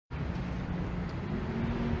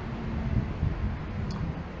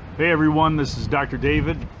Hey everyone, this is Dr.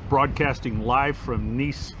 David broadcasting live from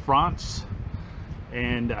Nice, France,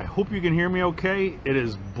 and I hope you can hear me okay. It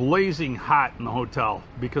is blazing hot in the hotel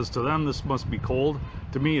because to them this must be cold.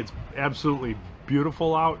 To me it's absolutely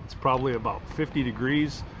beautiful out. It's probably about 50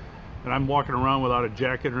 degrees and I'm walking around without a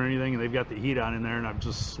jacket or anything, and they've got the heat on in there and I'm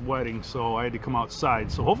just sweating, so I had to come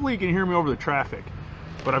outside. So hopefully you can hear me over the traffic.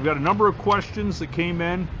 But I've got a number of questions that came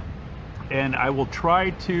in, and I will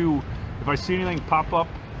try to, if I see anything pop up,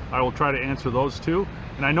 I will try to answer those too.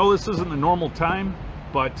 And I know this isn't the normal time,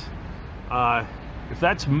 but if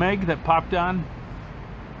that's Meg that popped on,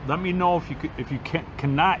 let me know if you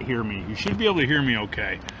cannot hear me. You should be able to hear me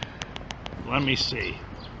okay. Let me see.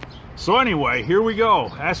 So anyway, here we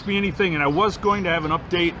go. Ask me anything. And I was going to have an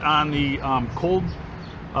update on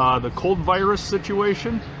the cold virus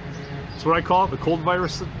situation. That's what I call it, the cold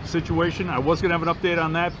virus situation. I was going to have an update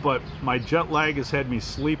on that, but my jet lag has had me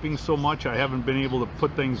sleeping so much I haven't been able to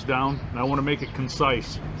put things down, and I want to make it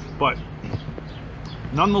concise. But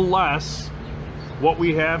nonetheless, what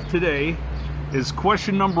we have today is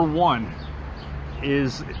question number one.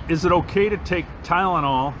 Is it okay to take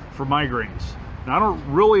Tylenol for migraines? Now, I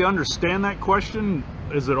don't really understand that question.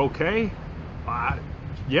 Is it okay?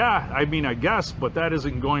 Yeah, I mean, I guess, but that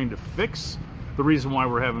isn't going to fix the reason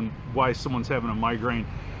why someone's having a migraine.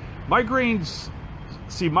 Migraines,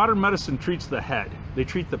 see, modern medicine treats the head. They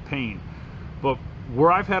treat the pain. But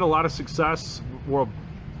where I've had a lot of success, where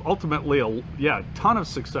ultimately a ton of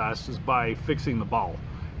success, is by fixing the bowel.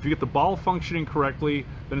 If you get the bowel functioning correctly,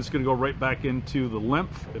 then it's going to go right back into the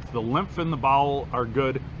lymph. If the lymph and the bowel are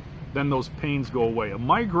good, then those pains go away. A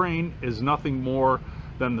migraine is nothing more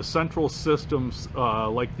than the central systems,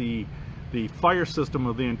 like the fire system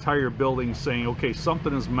of the entire building saying, okay,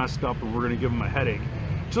 something is messed up and we're going to give them a headache.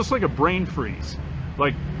 Just like a brain freeze.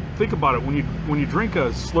 Like, think about it, when you drink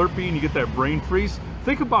a Slurpee and you get that brain freeze,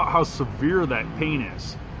 think about how severe that pain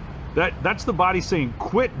is. That's the body saying,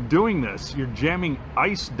 quit doing this. You're jamming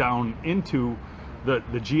ice down into the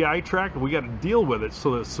GI tract. We got to deal with it.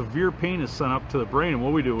 So the severe pain is sent up to the brain, and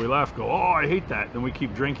what we do, we laugh, go, oh, I hate that. Then we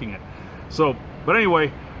keep drinking it. So, but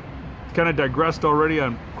anyway, kind of digressed already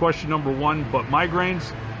on question number one, but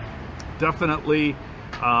migraines, definitely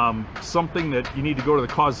something that you need to go to the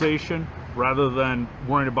causation rather than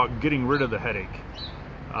worrying about getting rid of the headache.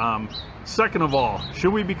 Second of all,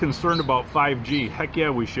 should we be concerned about 5G? Heck yeah,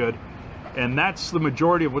 we should. And that's the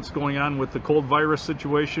majority of what's going on with the cold virus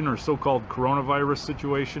situation, or so-called coronavirus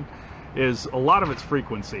situation, is a lot of its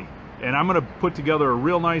frequency. And I'm going to put together a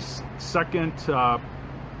real nice second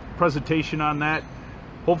presentation on that,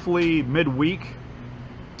 hopefully midweek,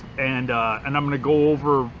 and I'm going to go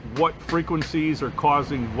over what frequencies are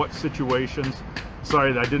causing what situations.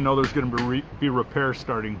 Sorry, I didn't know there's going to be repair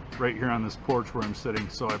starting right here on this porch where I'm sitting,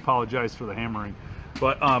 so I apologize for the hammering.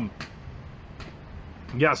 But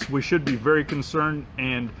yes, we should be very concerned,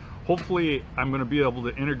 and hopefully I'm going to be able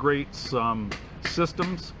to integrate some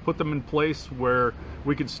systems, put them in place where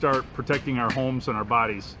we can start protecting our homes and our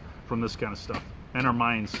bodies from this kind of stuff, and our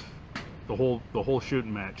minds, the whole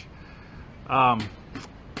shooting match.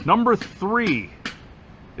 Number three,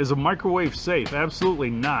 is a microwave safe? Absolutely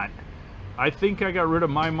not. I think I got rid of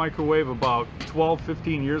my microwave about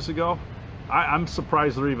 12-15 years ago. I'm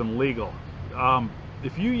surprised they're even legal.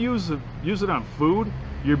 If you use it on food,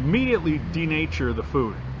 you immediately denature the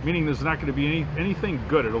food, meaning there's not going to be anything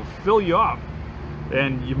good. It'll fill you up,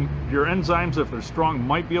 and your enzymes, if they're strong,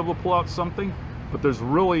 might be able to pull out something, but there's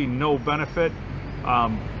really no benefit.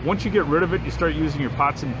 Once you get rid of it, you start using your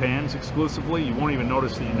pots and pans exclusively, you won't even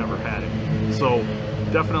notice that you never had it. So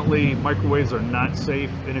definitely microwaves are not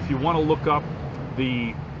safe. And if you want to look up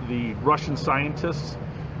the Russian scientists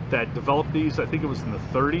that developed these, I think it was in the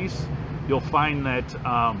 30s, you'll find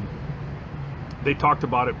that they talked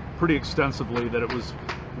about it pretty extensively, that it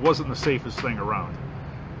wasn't the safest thing around.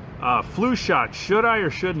 Flu shot, should I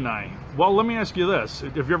or shouldn't I? Well, let me ask you this.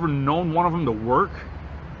 Have you ever known one of them to work?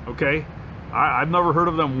 Okay. I've never heard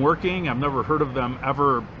of them working. I've never heard of them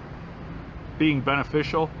ever being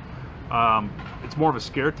beneficial. It's more of a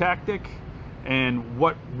scare tactic. And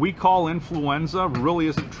what we call influenza really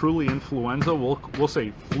isn't truly influenza. We'll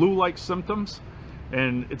say flu-like symptoms.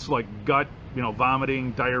 And it's like gut,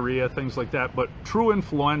 vomiting, diarrhea, things like that. But true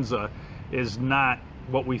influenza is not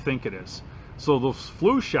what we think it is. So those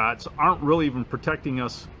flu shots aren't really even protecting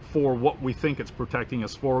us for what we think it's protecting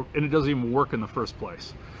us for, and it doesn't even work in the first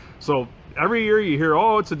place. So every year you hear,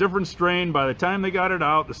 oh, it's a different strain. By the time they got it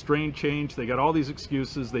out, the strain changed. They got all these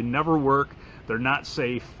excuses. They never work. They're not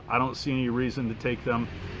safe. I don't see any reason to take them.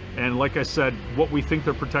 And like I said, what we think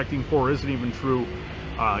they're protecting for isn't even true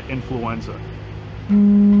influenza.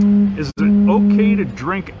 Is it okay to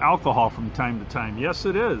drink alcohol from time to time? Yes,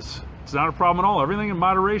 it is. It's not a problem at all. Everything in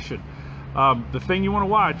moderation. The thing you want to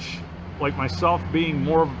watch, like myself being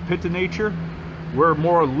more of a pitta nature, we're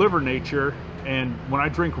more liver nature, and when I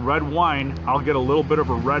drink red wine, I'll get a little bit of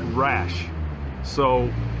a red rash.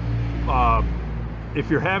 So if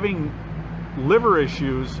you're having liver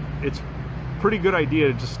issues, it's a pretty good idea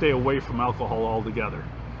to just stay away from alcohol altogether.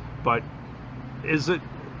 But is it,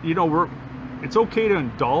 it's okay to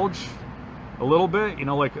indulge a little bit,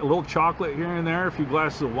 like a little chocolate here and there, a few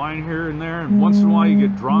glasses of wine here and there, and once in a while you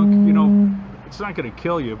get drunk, it's not going to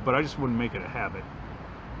kill you, but I just wouldn't make it a habit.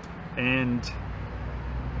 And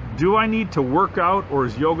do I need to work out, or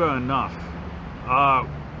is yoga enough?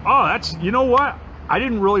 You know what? I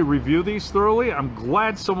didn't really review these thoroughly. I'm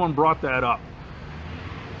glad someone brought that up.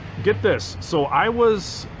 Get this. So I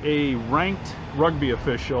was a ranked rugby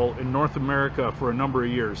official in North America for a number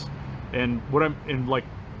of years. And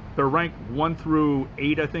they're ranked 1 through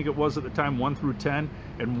 8, I think it was at the time, 1 through 10,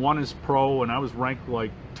 and 1 is pro, and I was ranked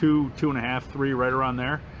like 2, 2.5, 3, right around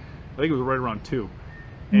there. I think it was right around 2.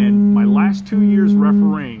 And my last 2 years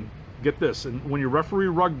refereeing, get this, and when you referee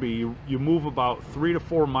rugby, you move about 3 to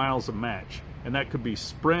 4 miles a match. And that could be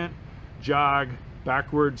sprint, jog,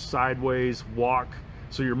 backwards, sideways, walk.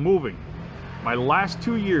 So you're moving. My last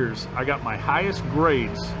 2 years, I got my highest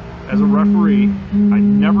grades as a referee. I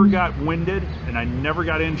never got winded, and I never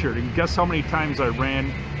got injured. And guess how many times I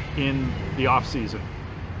ran in the off season?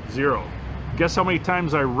 0. Guess how many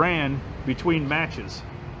times I ran between matches?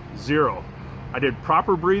 0. I did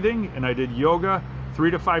proper breathing and I did yoga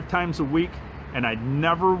 3 to 5 times a week, and I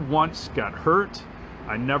never once got hurt.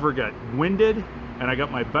 I never got winded, and I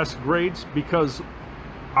got my best grades because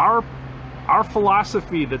our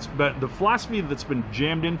philosophy that's been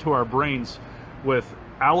jammed into our brains with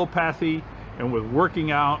allopathy and with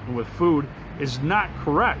working out and with food is not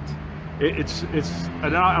correct. And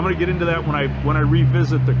I'm going to get into that when I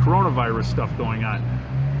revisit the coronavirus stuff going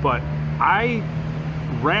on. But I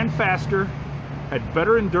ran faster, had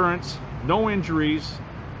better endurance, no injuries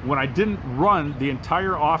when I didn't run the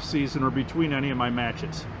entire off season or between any of my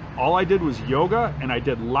matches. All I did was yoga, and I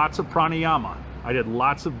did lots of pranayama. I did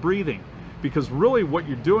lots of breathing, because really what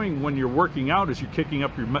you're doing when you're working out is you're kicking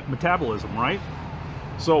up your metabolism, right?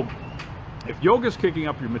 So if yoga's kicking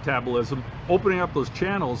up your metabolism, opening up those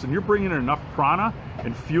channels, and you're bringing in enough prana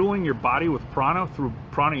and fueling your body with prana through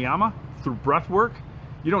pranayama, through breath work,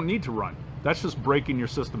 you don't need to run. That's just breaking your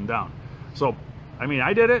system down. So,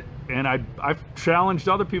 I did it, and I've challenged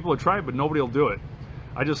other people to try it, but nobody will do it.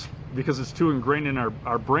 Because it's too ingrained in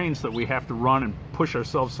our brains that we have to run and push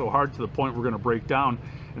ourselves so hard to the point we're going to break down,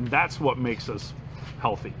 and that's what makes us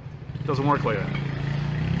healthy. It doesn't work like that.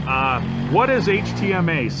 What is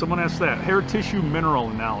HTMA? Someone asked that. Hair tissue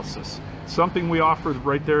mineral analysis. Something we offer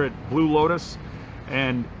right there at Blue Lotus,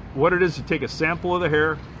 and what it is, you take a sample of the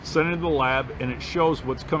hair, send it to the lab, and it shows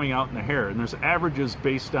what's coming out in the hair. And there's averages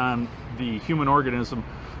based on the human organism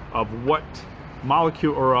of what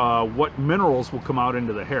molecule or what minerals will come out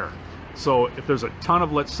into the hair. So if there's a ton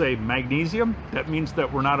of, let's say, magnesium, that means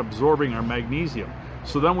that we're not absorbing our magnesium.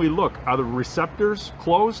 So then we look, are the receptors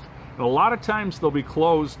closed? And a lot of times they'll be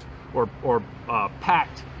closed or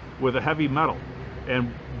packed with a heavy metal.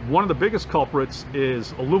 And one of the biggest culprits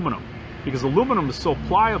is aluminum, because aluminum is so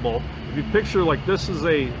pliable. If you picture like this is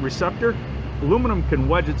a receptor, aluminum can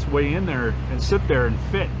wedge its way in there and sit there and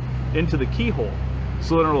fit into the keyhole,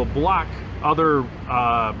 so that it'll block other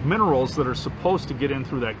minerals that are supposed to get in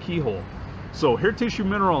through that keyhole. So hair tissue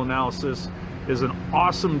mineral analysis is an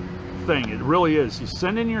awesome thing. It really is. You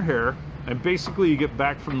send in your hair, and basically you get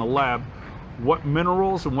back from the lab what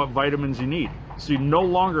minerals and what vitamins you need. So you no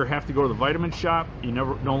longer have to go to the vitamin shop. You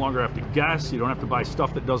no longer have to guess. You don't have to buy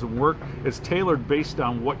stuff that doesn't work. It's tailored based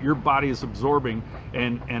on what your body is absorbing,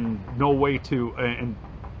 and no way to,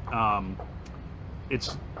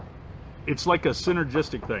 it's like a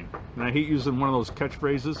synergistic thing. And I hate using one of those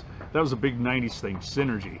catchphrases. That was a big 90s thing,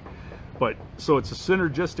 synergy. But so it's a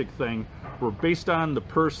synergistic thing where, based on the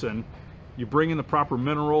person, you bring in the proper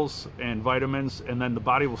minerals and vitamins, and then the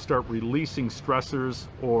body will start releasing stressors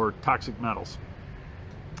or toxic metals.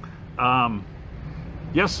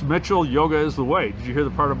 Yes, Mitchell, yoga is the way. Did you hear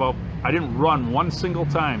the part about I didn't run one single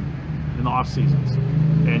time in the off seasons?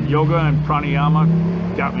 And yoga and pranayama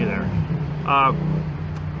got me there.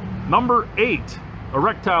 Number 8,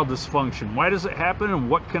 erectile dysfunction. Why does it happen, and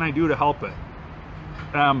what can I do to help it?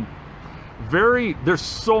 There's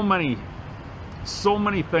so many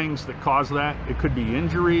things that cause that. It could be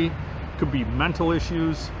injury, could be mental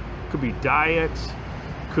issues, could be diet,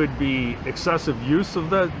 could be excessive use of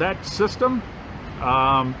that system.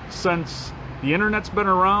 Since The internet's been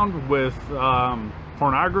around with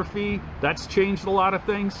pornography. That's changed a lot of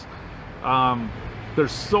things.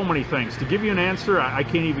 There's so many things. To give you an answer, I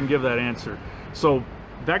can't even give that answer. So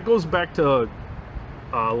that goes back to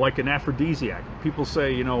like an aphrodisiac. People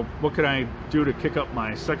say, you know, what can I do to kick up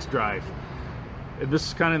my sex drive? And this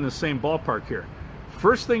is kind of in the same ballpark here.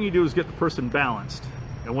 First thing you do is get the person balanced.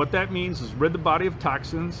 And what that means is rid the body of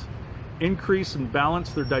toxins, increase and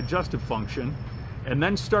balance their digestive function, and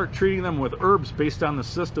then start treating them with herbs based on the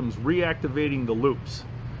systems reactivating the loops.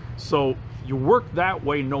 So you work that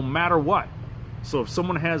way no matter what. So if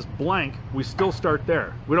someone has blank, we still start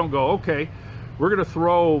there. We don't go, okay, we're going to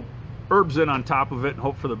throw herbs in on top of it and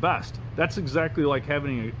hope for the best. That's exactly like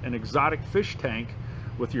having an exotic fish tank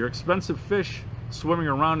with your expensive fish swimming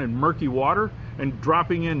around in murky water and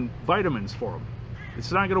dropping in vitamins for them.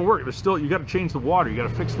 It's not going to work. There's still, you got to change the water. You got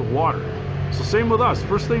to fix the water. So same with us.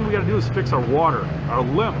 First thing we got to do is fix our water, our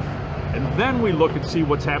lymph, and then we look and see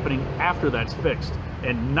what's happening after that's fixed.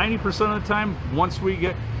 And 90% of the time, once we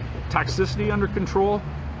get toxicity under control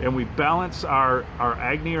and we balance our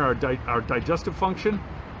agni or our digestive function,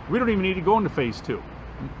 we don't even need to go into phase 2.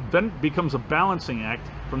 Then it becomes a balancing act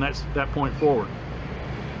from that point forward.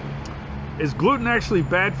 Is gluten actually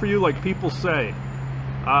bad for you like people say?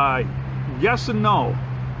 Yes and no.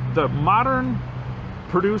 The modern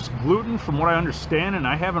produced gluten, from what I understand, and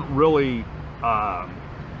I haven't really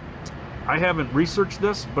I haven't researched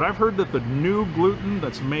this, but I've heard that the new gluten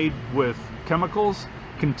that's made with chemicals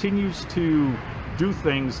continues to do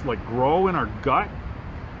things like grow in our gut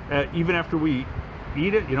even after we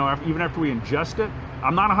eat it, you know, even after we ingest it.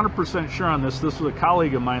 I'm not 100% sure on this. This was a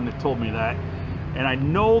colleague of mine that told me that. And I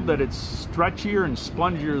know that it's stretchier and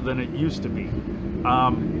spongier than it used to be.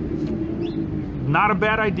 Not a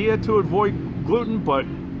bad idea to avoid gluten, but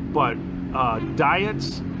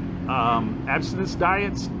diets, abstinence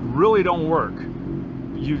diets really don't work.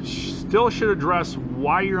 You still should address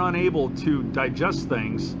why you're unable to digest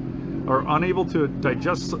things or unable to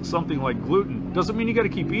digest something like gluten. Doesn't mean you got to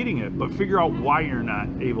keep eating it, but figure out why you're not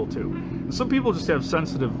able to. And some people just have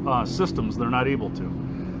sensitive systems, they're not able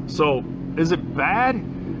to. So is it bad?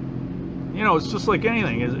 You know, it's just like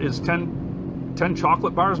anything. Is 10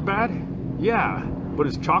 chocolate bars bad? Yeah. But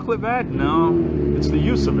is chocolate bad? No. It's the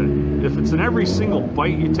use of it. If it's in every single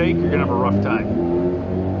bite you take, you're going to have a rough time.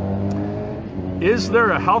 Is there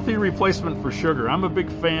a healthy replacement for sugar? I'm a big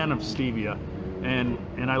fan of stevia. And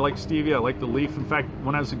I like stevia. I like the leaf. In fact,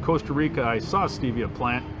 when I was in Costa Rica, I saw a stevia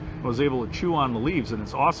plant. I was able to chew on the leaves, and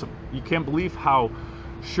it's awesome. You can't believe how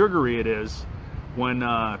sugary it is when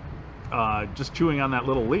just chewing on that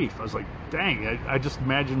little leaf. I was like, dang, I just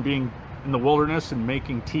imagine being in the wilderness and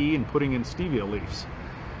making tea and putting in stevia leaves.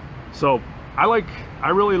 So I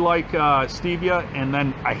really like stevia. And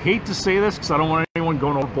then I hate to say this because I don't want anyone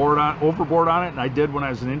going overboard on it, and I did when I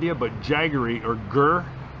was in India, but jaggery or gur,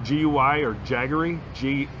 G-U-I, or jaggery,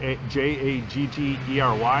 J-A-G-G-E-R-Y,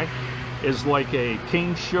 is like a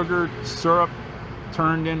cane sugar syrup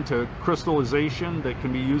turned into crystallization that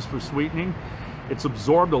can be used for sweetening. It's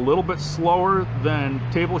absorbed a little bit slower than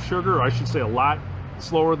table sugar, or I should say a lot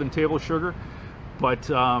slower than table sugar, but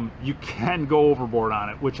you can go overboard on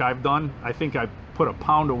it, which I've done. I think I put a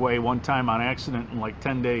pound away one time on accident in like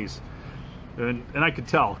 10 days. And I could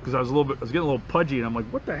tell because I was getting a little pudgy, and I'm like,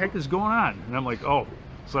 what the heck is going on? And I'm like, oh.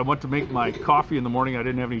 So I went to make my coffee in the morning. I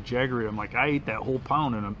didn't have any jaggery. I'm like, I ate that whole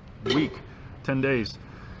pound in a week, 10 days.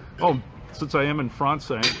 Oh, since I am in France,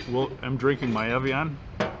 I'm drinking my Evian.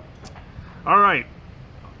 All right,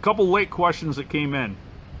 a couple late questions that came in.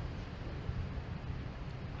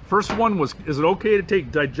 First one was, is it okay to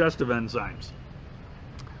take digestive enzymes?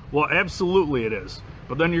 Well, absolutely it is.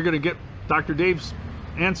 But then you're going to get Dr. Dave's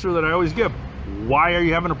answer that I always give. Why are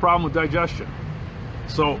you having a problem with digestion?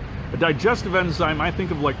 So a digestive enzyme, I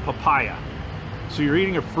think of like papaya. So you're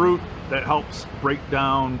eating a fruit that helps break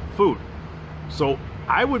down food. So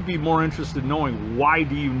I would be more interested in knowing, why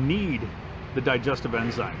do you need the digestive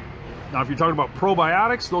enzyme? Now, if you're talking about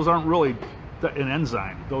probiotics, those aren't really an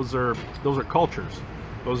enzyme. Those are cultures.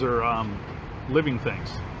 Those are living things.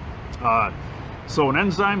 So an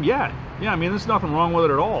enzyme, yeah. I mean, there's nothing wrong with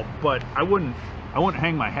it at all. But I wouldn't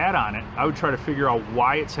hang my hat on it. I would try to figure out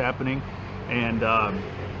why it's happening and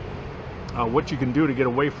what you can do to get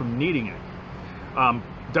away from needing it.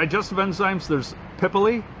 Digestive enzymes, there's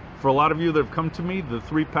Pipili. For a lot of you that have come to me, the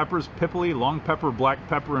 3 peppers, Pipili, long pepper, black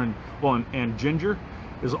pepper, and ginger,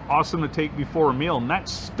 is awesome to take before a meal, and that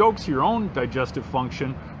stokes your own digestive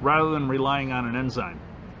function rather than relying on an enzyme.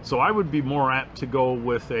 So I would be more apt to go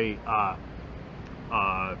with a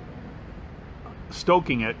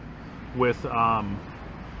stoking it with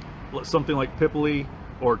something like Pipili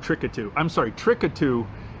or Trickatoo. I'm sorry, Trickatoo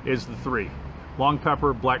is the 3. Long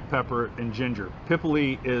pepper, black pepper, and ginger.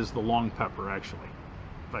 Pipoli is the long pepper, actually.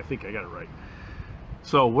 I think I got it right.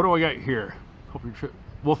 So what do I got here? Hope your trip.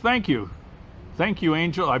 Well, thank you. Thank you,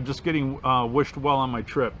 Angel. I'm just getting wished well on my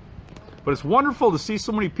trip. But it's wonderful to see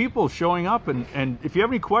so many people showing up, and if you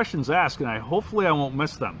have any questions, ask, and hopefully I won't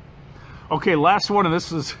miss them. Okay, last one, and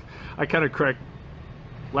this is, I kind of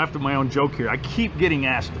laughed at my own joke here. I keep getting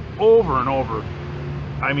asked over and over,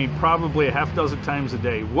 I mean, probably a half dozen times a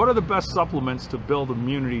day, what are the best supplements to build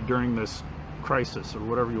immunity during this crisis, or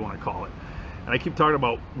whatever you want to call it? And I keep talking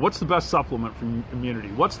about, what's the best supplement for immunity?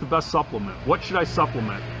 What's the best supplement? What should I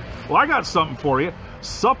supplement? Well, I got something for you.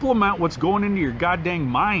 Supplement what's going into your goddamn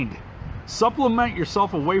mind. Supplement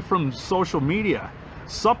yourself away from social media.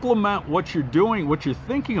 Supplement what you're doing, what you're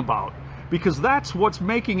thinking about, because that's what's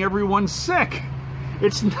making everyone sick.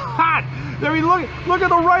 It's not. I mean, look at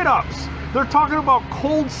the write-ups. They're talking about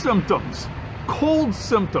cold symptoms. Cold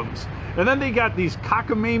symptoms. And then they got these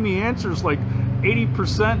cockamamie answers like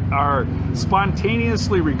 80% are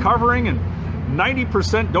spontaneously recovering and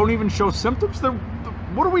 90% don't even show symptoms.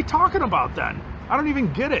 What are we talking about then? I don't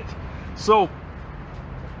even get it. So,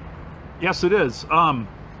 yes, it is.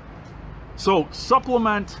 So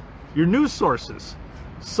supplement your news sources.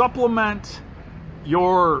 Supplement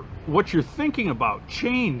what you're thinking about.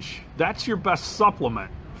 Change. That's your best supplement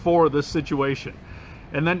for this situation.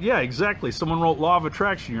 And then, yeah, exactly. Someone wrote Law of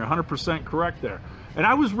Attraction. You're 100% correct there. And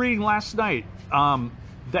I was reading last night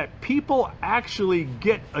that people actually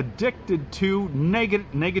get addicted to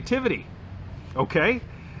negativity. Okay?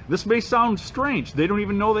 This may sound strange. They don't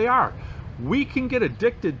even know they are. We can get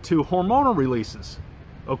addicted to hormonal releases.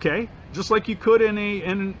 Okay? Just like you could in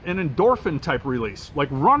an endorphin type release. Like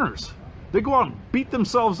runners. They go out and beat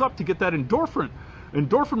themselves up to get that endorphin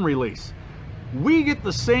release. We get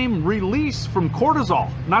the same release from cortisol.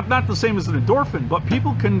 Not the same as an endorphin, but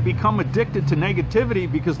people can become addicted to negativity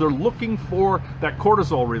because they're looking for that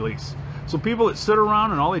cortisol release. So people that sit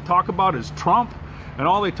around and all they talk about is Trump, and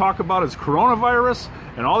all they talk about is coronavirus,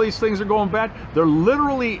 and all these things are going bad, they're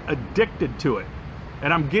literally addicted to it.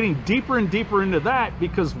 And I'm getting deeper and deeper into that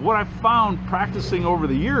because what I've found practicing over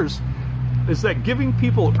the years is that giving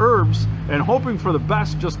people herbs and hoping for the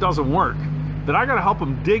best just doesn't work. That I got to help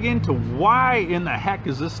them dig into why in the heck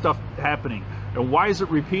is this stuff happening and why is it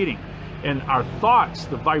repeating. And our thoughts,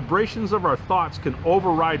 the vibrations of our thoughts can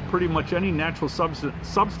override pretty much any natural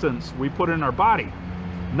substance we put in our body.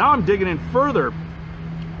 Now I'm digging in further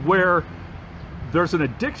where there's an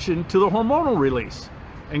addiction to the hormonal release.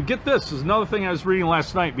 And get this is another thing I was reading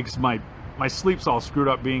last night because my sleep's all screwed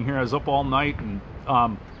up being here. I was up all night, and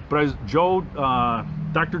but I was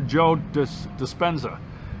Dr. Joe Dispenza,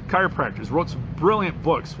 chiropractor, wrote some brilliant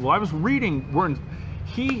books. Well, I was reading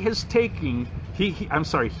he has taken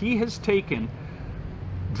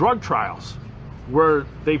drug trials where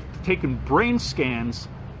they've taken brain scans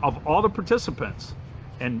of all the participants,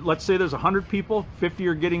 and let's say there's 100 people, 50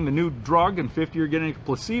 are getting the new drug and 50 are getting a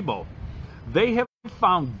placebo. They have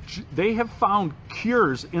found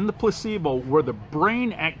cures in the placebo where the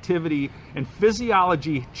brain activity and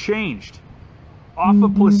physiology changed off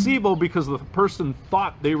of placebo because the person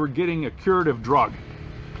thought they were getting a curative drug.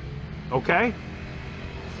 Okay?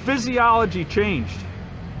 Physiology changed.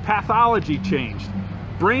 Pathology changed.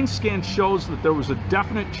 Brain scan shows that there was a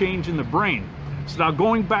definite change in the brain. So now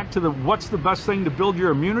going back to what's the best thing to build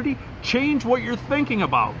your immunity? Change what you're thinking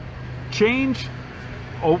about.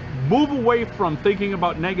 Move away from thinking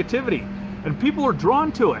about negativity. And people are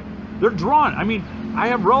drawn to it. They're drawn. I mean, I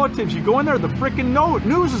have relatives, you go in there, the freaking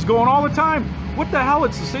news is going all the time. What the hell?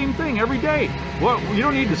 It's the same thing every day. Well, you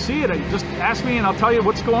don't need to see it. Just ask me and I'll tell you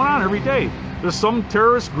what's going on every day. There's some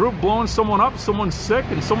terrorist group blowing someone up, someone's sick,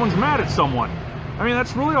 and someone's mad at someone. I mean,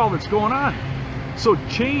 that's really all that's going on. So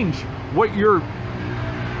change what you're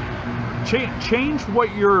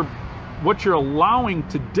allowing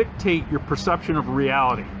to dictate your perception of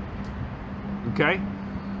reality. Okay?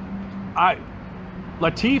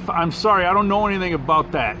 Latif, I'm sorry, I don't know anything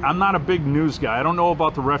about that. I'm not a big news guy. I don't know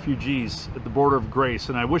about the refugees at the border of Grace,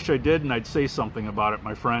 and I wish I did, and I'd say something about it,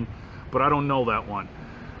 my friend, but I don't know that one.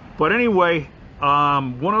 But anyway,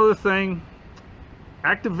 one other thing,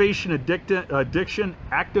 activation addiction.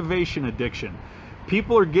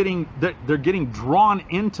 People are getting drawn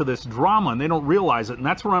into this drama, and they don't realize it, and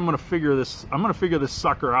that's where I'm going to figure this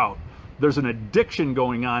sucker out. There's an addiction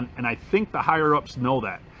going on, and I think the higher ups know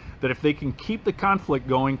that if they can keep the conflict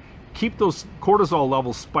going, keep those cortisol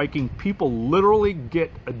levels spiking, people literally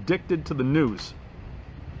get addicted to the news.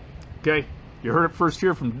 Okay, you heard it first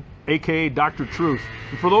here from AKA Dr. Truth.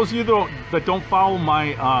 And for those of you that don't follow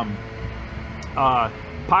my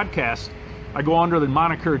podcast, I go under the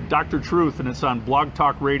moniker Dr. Truth, and it's on Blog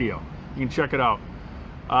Talk Radio. You can check it out.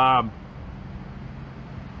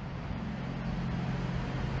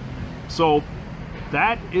 So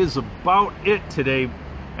that is about it today.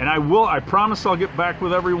 And I promise I'll get back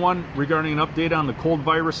with everyone regarding an update on the cold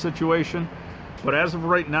virus situation. But as of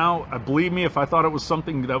right now, believe me, if I thought it was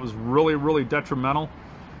something that was really, really detrimental,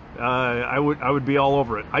 I would be all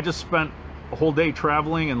over it. I just spent a whole day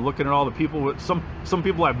traveling and looking at all the people. Some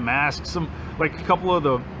people have masks. Like a couple of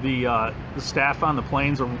the staff on the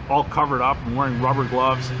planes are all covered up and wearing rubber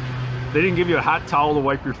gloves. They didn't give you a hot towel to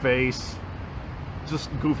wipe your face. Just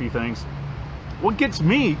goofy things. What gets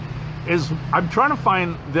me is I'm trying to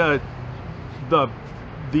find the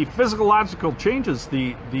physiological changes,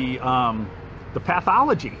 the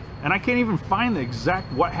pathology, and I can't even find the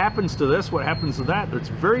exact what happens to this, what happens to that. It's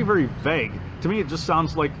very, very vague. To me, it just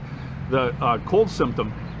sounds like the cold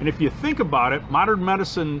symptom. And if you think about it, modern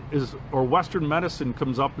medicine or Western medicine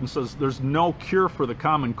comes up and says there's no cure for the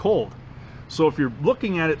common cold. So if you're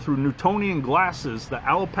looking at it through Newtonian glasses, the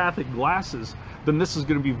allopathic glasses, then this is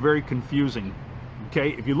going to be very confusing.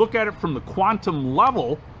 Okay, if you look at it from the quantum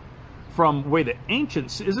level, from way the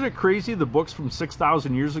ancients, isn't it crazy? The books from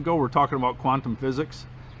 6,000 years ago were talking about quantum physics,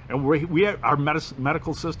 and we have, our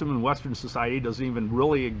medical system in Western society doesn't even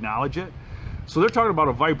really acknowledge it. So they're talking about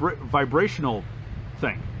a vibrational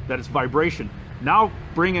thing, that it's vibration. Now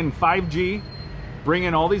bring in 5G, bring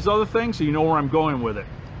in all these other things, so you know where I'm going with it.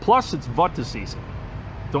 Plus, it's Vata season.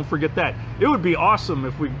 Don't forget that. It would be awesome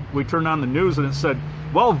if we turned on the news and it said,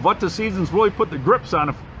 well, Vata season's really put the grips on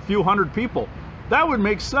a few hundred people. That would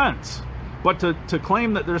make sense. But to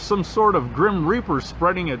claim that there's some sort of grim reaper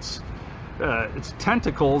spreading its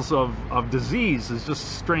tentacles of disease is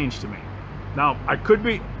just strange to me. Now, I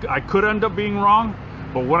could end up being wrong,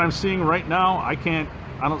 but what I'm seeing right now, I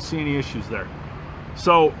don't see any issues there.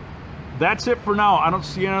 So that's it for now. I don't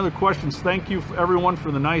see any other questions. Thank you everyone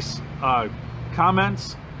for the nice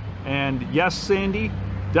comments. And yes, Sandy,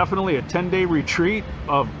 definitely a 10-day retreat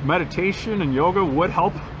of meditation and yoga would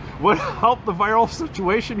help the viral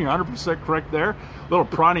situation. You're 100% correct there. A little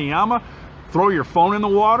pranayama, throw your phone in the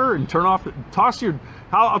water and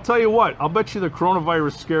I'll tell you what, I'll bet you the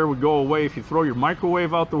coronavirus scare would go away if you throw your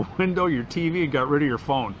microwave out the window, your TV, and got rid of your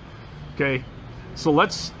phone. Okay, so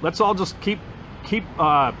let's all just keep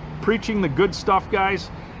preaching the good stuff,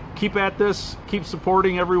 guys. Keep at this, keep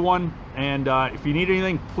supporting everyone, and if you need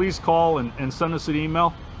anything, please call and send us an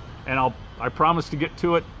email, and I promise to get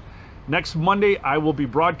to it. Next Monday, I will be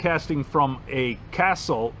broadcasting from a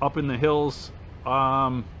castle up in the hills.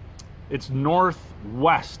 It's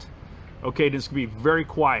northwest. Okay, it's gonna be very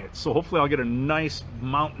quiet, so hopefully I'll get a nice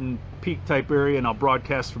mountain peak type area, and I'll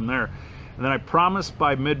broadcast from there. And then I promise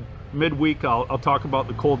by midweek I'll talk about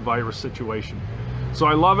the cold virus situation. So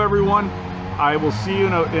I love everyone. I will see you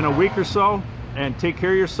in a week or so, and take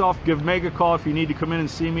care of yourself. Give Meg a call if you need to come in and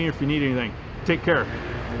see me, or if you need anything. Take care.